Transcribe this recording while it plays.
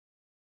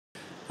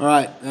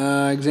Alright,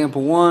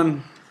 example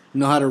 1,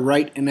 know how to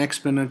write an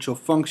exponential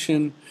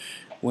function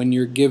when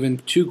you're given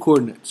two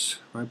coordinates.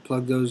 Right,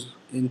 plug those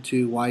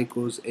into y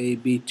equals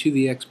ab to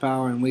the x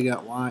power, and we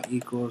got y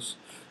equals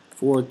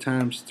 4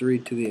 times 3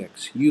 to the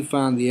x. You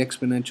found the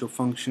exponential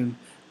function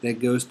that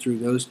goes through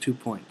those 2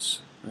 points.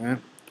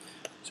 Alright,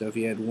 so if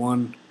you had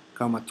 1,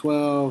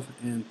 12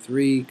 and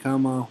 3,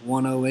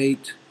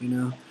 108,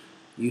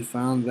 you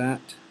found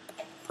that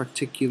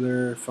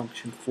particular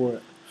function for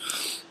it.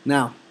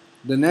 Now,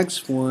 the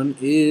next one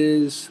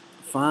is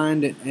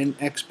find an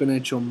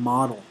exponential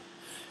model.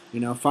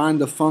 Find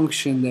the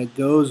function that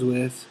goes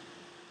with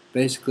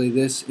basically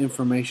this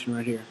information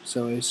right here.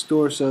 So a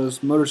store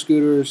sells motor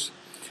scooters.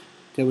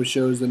 Table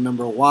shows the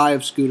number Y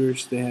of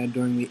scooters they had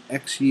during the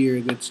X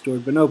year that store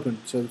had been open.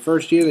 So the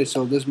first year they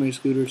sold this many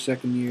scooters,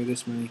 second year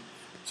this many,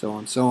 so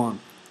on, so on.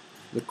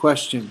 The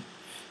question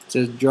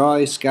says draw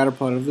a scatter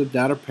plot of the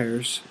data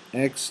pairs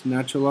X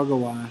natural log of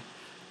Y.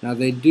 Now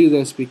they do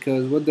this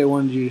because what they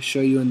wanted you to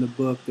show you in the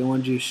book, they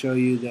wanted you to show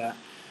you that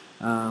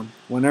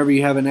whenever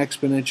you have an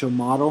exponential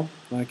model,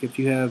 like if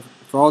you have,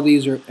 for all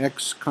these are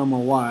X comma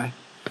Y,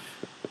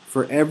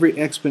 for every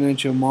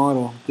exponential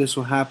model this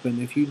will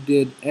happen. If you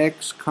did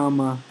X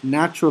comma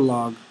natural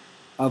log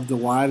of the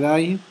Y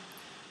value,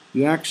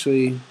 you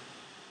actually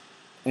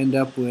end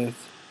up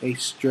with a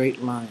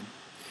straight line.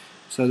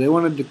 So they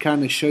wanted to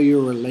kind of show you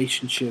a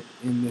relationship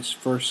in this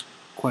first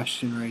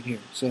question right here.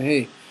 So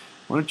hey,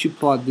 why don't you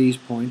plot these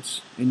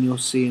points and you'll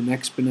see an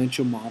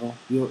exponential model.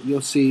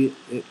 You'll see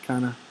it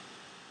kind of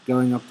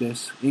going up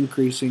this,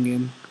 increasing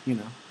in,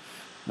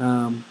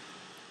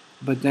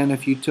 but then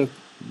if you took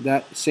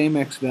that same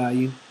x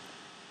value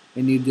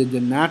and you did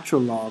the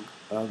natural log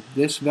of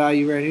this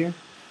value right here,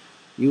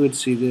 you would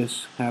see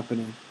this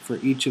happening for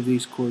each of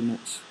these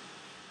coordinates.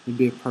 It'd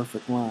be a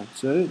perfect line.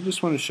 So I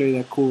just want to show you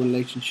that cool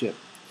relationship.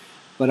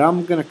 But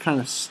I'm going to kind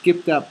of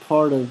skip that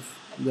part of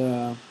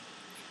the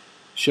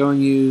showing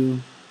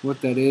you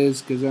what that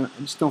is because I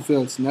just don't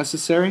feel it's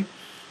necessary.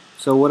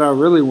 So what I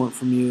really want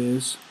from you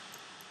is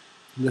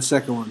the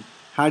second one.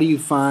 How do you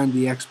find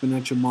the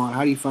exponential model?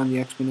 How do you find the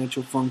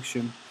exponential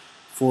function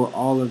for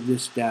all of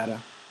this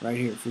data right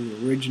here, for the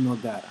original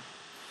data?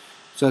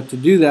 So to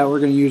do that, we're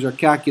going to use our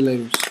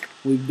calculators.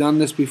 We've done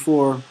this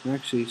before,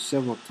 actually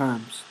several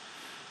times.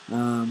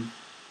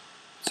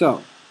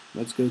 So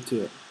let's go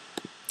to it.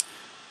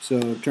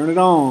 So turn it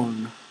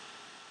on.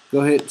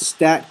 Go hit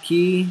Stat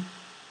key.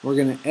 We're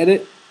going to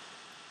edit.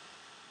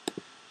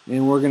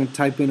 And we're going to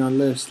type in our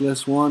list.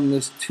 List 1,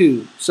 list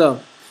 2.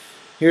 So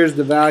here's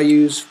the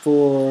values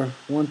for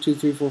 1, 2,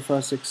 3, 4,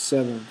 5, 6,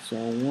 7. So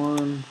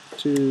 1,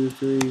 2,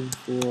 3,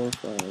 4,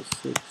 5,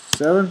 6,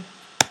 7.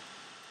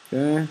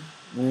 Okay.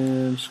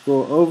 And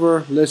scroll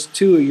over. List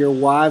 2 are your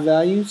Y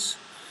values.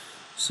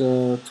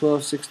 So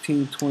 12,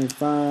 16,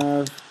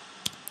 25,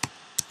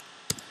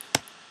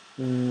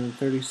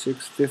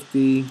 36,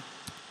 50,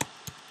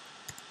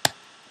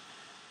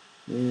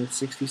 and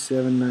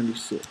 67,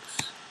 96.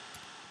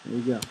 There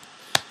we go.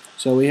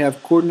 So we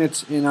have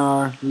coordinates in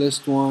our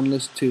list 1,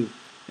 list 2,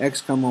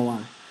 X comma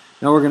Y.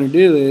 Now what we're going to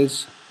do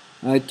is,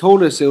 I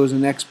told us it was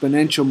an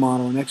exponential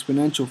model, an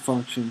exponential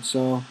function.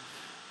 So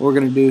what we're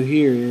going to do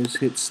here is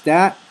hit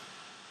Stat,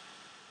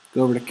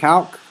 go over to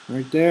Calc,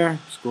 right there,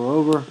 scroll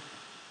over,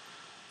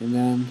 and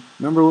then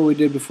remember what we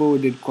did before. We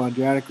did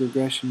quadratic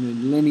regression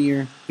and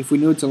linear. If we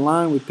knew it's a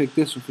line, we pick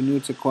this one. If we knew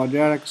it's a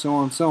quadratic, so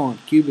on, so on.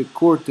 Cubic,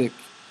 quartic,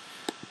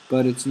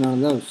 but it's none of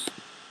those.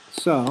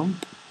 So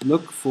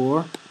look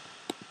for,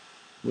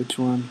 which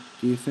one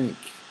do you think?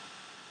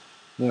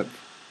 Look,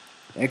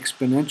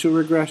 exponential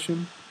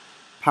regression,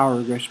 power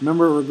regression.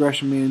 Remember what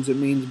regression means? It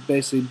means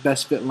basically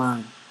best fit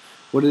line.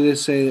 What did it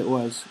say it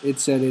was? It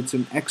said it's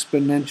an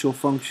exponential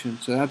function.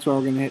 So that's why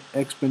we're going to hit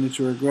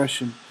exponential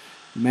regression.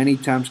 Many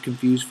times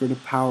confused for the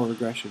power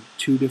regression.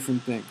 Two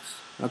different things.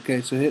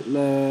 Okay, so hit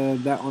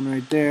that one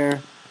right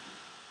there.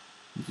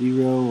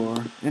 0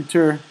 or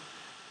enter.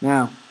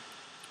 Now,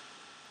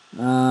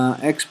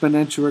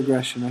 exponential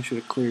regression. I should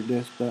have cleared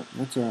this, but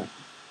that's alright.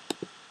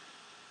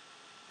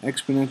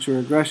 Exponential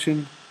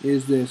regression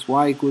is this.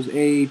 Y equals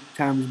A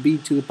times B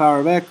to the power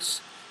of X.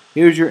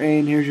 Here's your A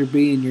and here's your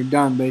B, and you're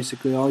done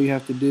basically. All you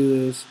have to do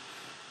is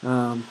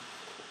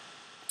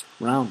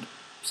round.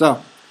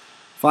 So,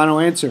 final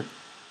answer.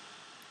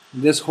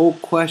 This whole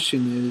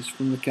question is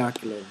from the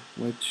calculator,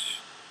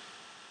 which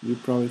you're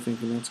probably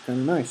thinking that's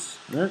kind of nice,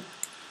 right?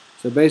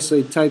 So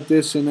basically type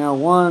this in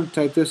L1,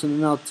 type this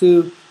in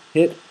L2,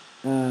 hit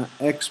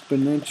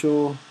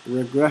exponential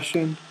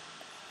regression,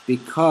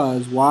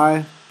 because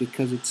why?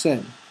 Because it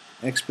said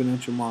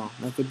exponential model.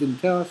 Now if it didn't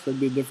tell us, that'd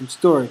be a different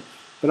story.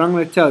 But I'm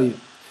going to tell you.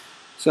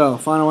 So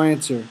final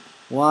answer,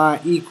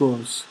 y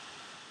equals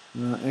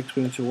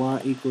exponential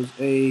y equals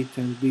A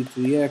times B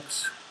to the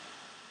X.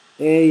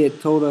 A,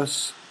 it told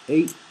us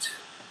 8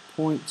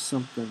 point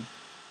something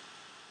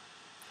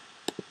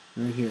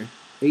right here,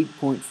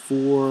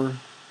 8.46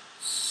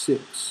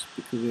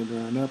 because we had to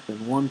round up,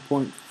 and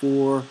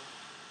 1.42,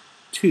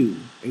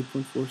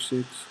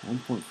 8.46,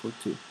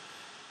 1.42.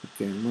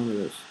 Okay, remember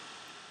this.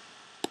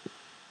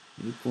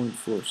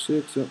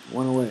 8.46, up,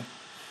 one away.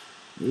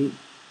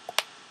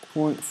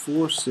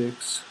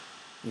 8.46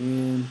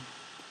 and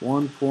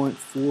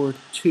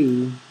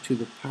 1.42 to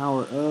the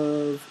power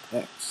of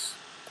x.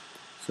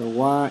 So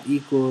y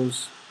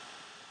equals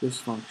this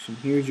function.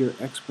 Here's your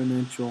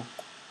exponential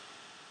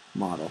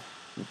model.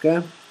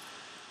 Okay?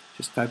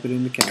 Just type it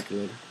in the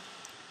calculator.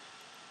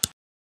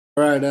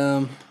 Alright,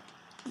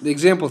 the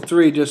example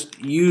 3, just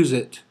use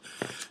it.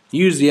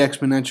 Use the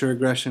exponential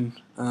regression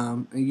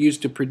and use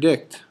to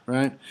predict,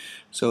 right?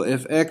 So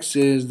if x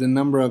is the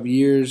number of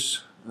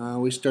years,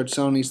 we start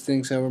selling these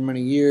things however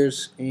many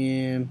years,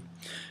 and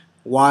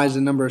y is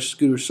the number of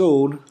scooters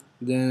sold,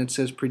 then it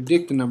says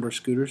predict the number of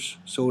scooters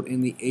sold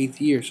in the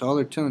 8th year. So all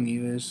they're telling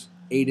you is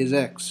 8 is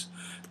x.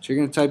 So you're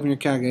going to type in your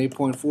calculator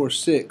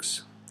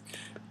 8.46,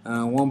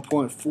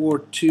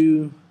 1.42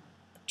 to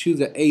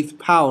the 8th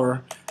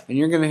power, and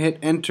you're going to hit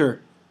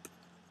enter.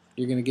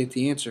 You're going to get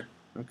the answer.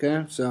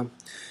 Okay, so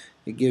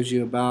it gives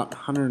you about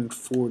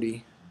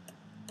 140,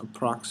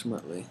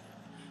 approximately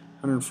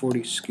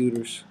 140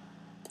 scooters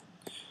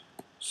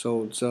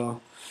sold.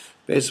 So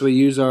basically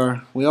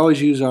we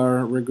always use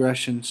our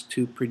regressions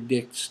to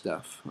predict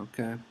stuff.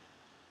 Okay,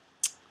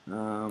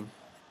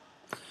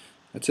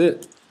 that's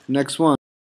it. Next one.